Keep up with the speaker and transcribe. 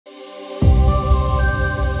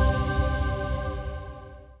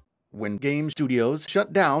When game studios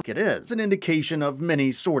shut down, it is an indication of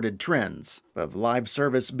many sordid trends, of live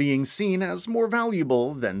service being seen as more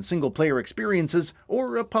valuable than single-player experiences,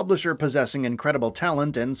 or a publisher possessing incredible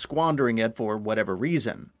talent and squandering it for whatever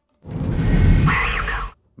reason.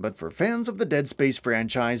 But for fans of the Dead Space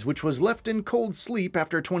franchise, which was left in cold sleep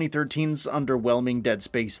after 2013's underwhelming Dead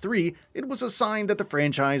Space 3, it was a sign that the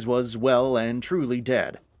franchise was well and truly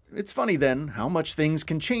dead. It's funny then, how much things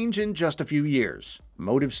can change in just a few years.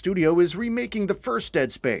 Motive Studio is remaking the first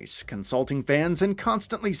Dead Space, consulting fans and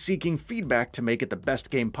constantly seeking feedback to make it the best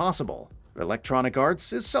game possible. Electronic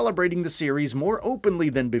Arts is celebrating the series more openly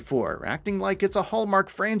than before, acting like it's a Hallmark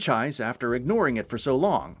franchise after ignoring it for so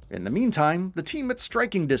long. In the meantime, the team at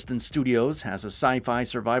Striking Distance Studios has a sci-fi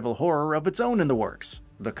survival horror of its own in the works.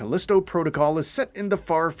 The Callisto Protocol is set in the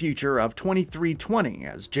far future of 2320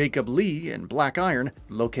 as Jacob Lee in Black Iron,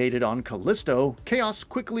 located on Callisto, chaos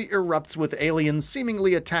quickly erupts with aliens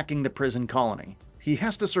seemingly attacking the prison colony. He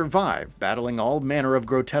has to survive, battling all manner of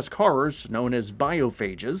grotesque horrors known as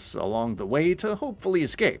biophages along the way to hopefully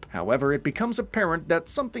escape. However, it becomes apparent that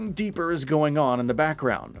something deeper is going on in the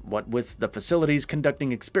background, what with the facilities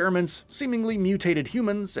conducting experiments, seemingly mutated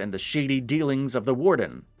humans, and the shady dealings of the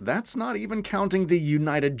Warden. That's not even counting the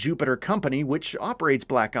United Jupiter Company which operates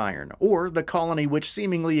Black Iron, or the colony which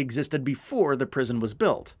seemingly existed before the prison was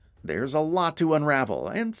built. There's a lot to unravel,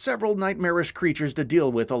 and several nightmarish creatures to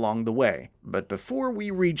deal with along the way. But before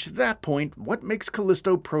we reach that point, what makes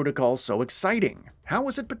Callisto Protocol so exciting? How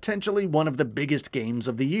is it potentially one of the biggest games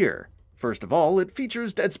of the year? First of all, it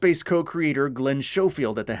features Dead Space co-creator Glenn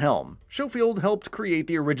Schofield at the helm. Schofield helped create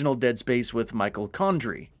the original Dead Space with Michael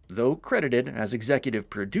Condrey. Though credited as executive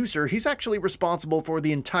producer, he's actually responsible for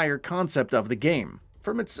the entire concept of the game.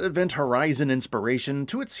 From its Event Horizon inspiration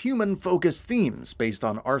to its human-focused themes based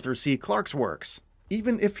on Arthur C. Clarke's works.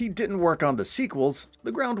 Even if he didn't work on the sequels,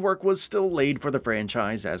 the groundwork was still laid for the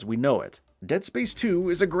franchise as we know it. Dead Space 2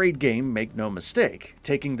 is a great game, make no mistake,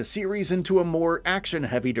 taking the series into a more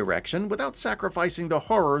action-heavy direction without sacrificing the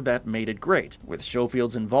horror that made it great. With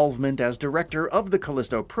Schofield's involvement as director of the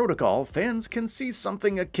Callisto Protocol, fans can see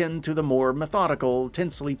something akin to the more methodical,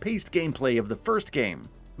 tensely paced gameplay of the first game.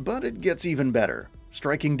 But it gets even better.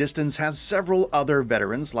 Striking Distance has several other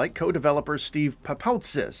veterans like co-developer Steve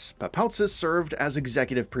Papoutzis. Papoutzis served as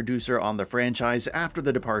executive producer on the franchise after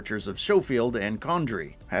the departures of Schofield and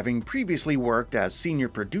Condrey, having previously worked as senior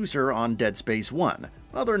producer on Dead Space 1.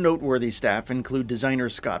 Other noteworthy staff include designer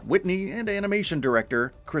Scott Whitney and animation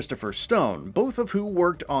director Christopher Stone, both of who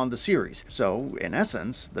worked on the series. So, in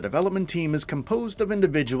essence, the development team is composed of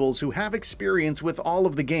individuals who have experience with all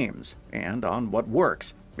of the games, and on what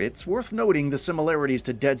works. It's worth noting the similarities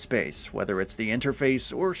to Dead Space, whether it's the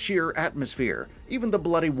interface or sheer atmosphere. Even the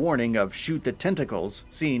bloody warning of "shoot the tentacles,"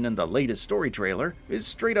 seen in the latest story trailer, is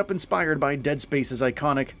straight up inspired by Dead Space's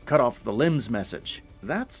iconic "cut off the limbs" message.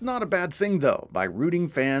 That's not a bad thing though. By rooting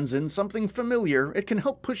fans in something familiar, it can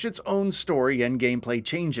help push its own story and gameplay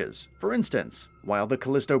changes. For instance, while the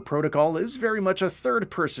Callisto Protocol is very much a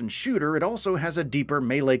third-person shooter, it also has a deeper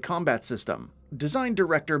melee combat system. Design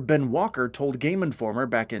director Ben Walker told Game Informer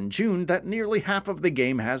back in June that nearly half of the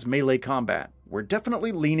game has melee combat. "We're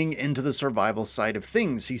definitely leaning into the survival side of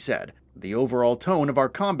things," he said. "The overall tone of our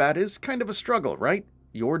combat is kind of a struggle, right?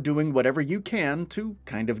 You're doing whatever you can to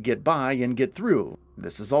kind of get by and get through.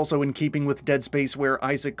 This is also in keeping with Dead Space, where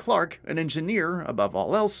Isaac Clarke, an engineer above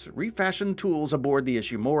all else, refashioned tools aboard the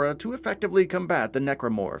Ishimura to effectively combat the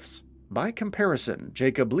necromorphs. By comparison,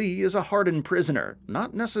 Jacob Lee is a hardened prisoner,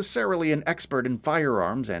 not necessarily an expert in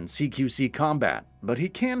firearms and CQC combat, but he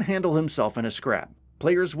can handle himself in a scrap.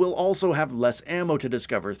 Players will also have less ammo to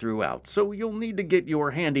discover throughout, so you'll need to get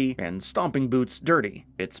your handy and stomping boots dirty.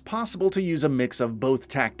 It's possible to use a mix of both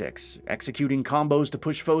tactics, executing combos to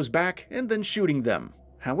push foes back and then shooting them.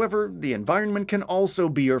 However, the environment can also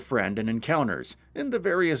be your friend in encounters. In the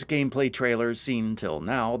various gameplay trailers seen till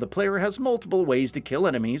now, the player has multiple ways to kill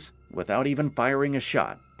enemies without even firing a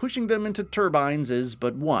shot. Pushing them into turbines is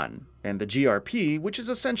but one, and the GRP, which is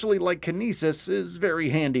essentially like kinesis, is very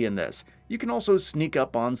handy in this. You can also sneak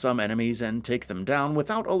up on some enemies and take them down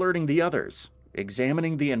without alerting the others.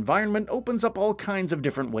 Examining the environment opens up all kinds of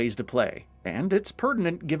different ways to play. And it's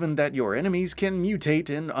pertinent given that your enemies can mutate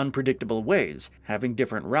in unpredictable ways. Having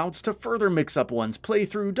different routes to further mix up one's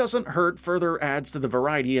playthrough doesn't hurt, further adds to the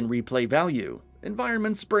variety and replay value.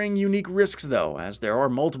 Environments bring unique risks though, as there are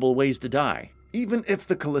multiple ways to die. Even if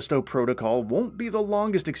the Callisto Protocol won't be the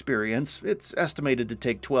longest experience, it's estimated to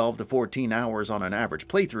take 12 to 14 hours on an average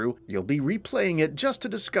playthrough, you'll be replaying it just to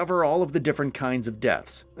discover all of the different kinds of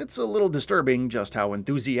deaths. It's a little disturbing just how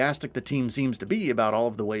enthusiastic the team seems to be about all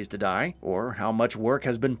of the ways to die, or how much work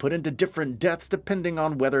has been put into different deaths depending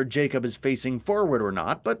on whether Jacob is facing forward or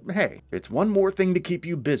not, but hey, it's one more thing to keep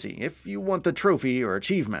you busy if you want the trophy or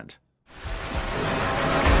achievement.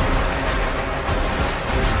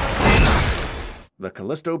 The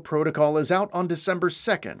Callisto Protocol is out on December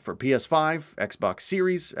 2nd for PS5, Xbox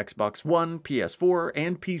Series, Xbox One, PS4,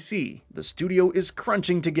 and PC. The studio is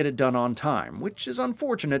crunching to get it done on time, which is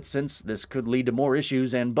unfortunate since this could lead to more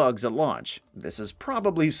issues and bugs at launch. This is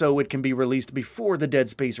probably so it can be released before the Dead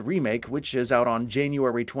Space remake, which is out on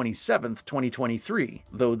January 27th, 2023,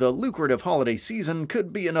 though the lucrative holiday season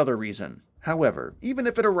could be another reason. However, even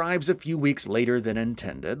if it arrives a few weeks later than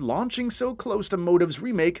intended, launching so close to Motive's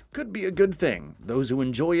remake could be a good thing. Those who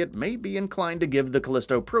enjoy it may be inclined to give the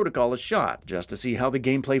Callisto Protocol a shot, just to see how the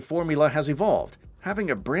gameplay formula has evolved.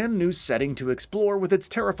 Having a brand new setting to explore with its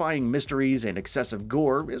terrifying mysteries and excessive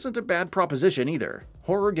gore isn't a bad proposition either.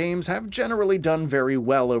 Horror games have generally done very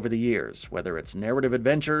well over the years, whether it's narrative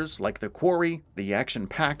adventures like the Quarry, the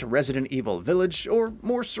action-packed Resident Evil Village, or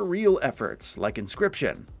more surreal efforts like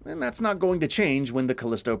Inscryption. And that's not going to change when the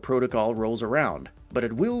Callisto Protocol rolls around, but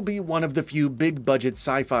it will be one of the few big-budget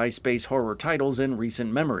sci-fi space horror titles in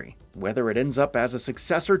recent memory. Whether it ends up as a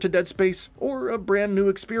successor to Dead Space, or a brand new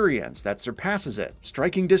experience that surpasses it,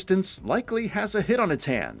 Striking Distance likely has a hit on its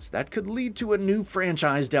hands that could lead to a new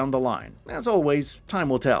franchise down the line. As always, time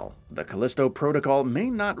will tell. The Callisto Protocol may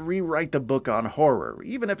not rewrite the book on horror,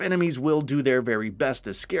 even if enemies will do their very best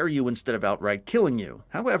to scare you instead of outright killing you.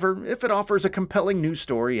 However, if it offers a compelling new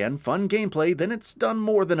story and fun gameplay, then it's done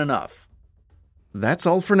more than enough. That's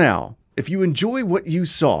all for now. If you enjoy what you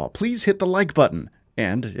saw, please hit the like button.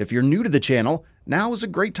 And if you're new to the channel, now is a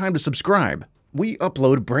great time to subscribe. We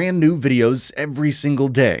upload brand new videos every single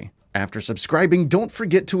day. After subscribing, don't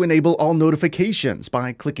forget to enable all notifications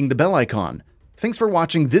by clicking the bell icon. Thanks for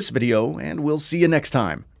watching this video, and we'll see you next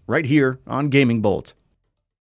time, right here on Gaming Bolt.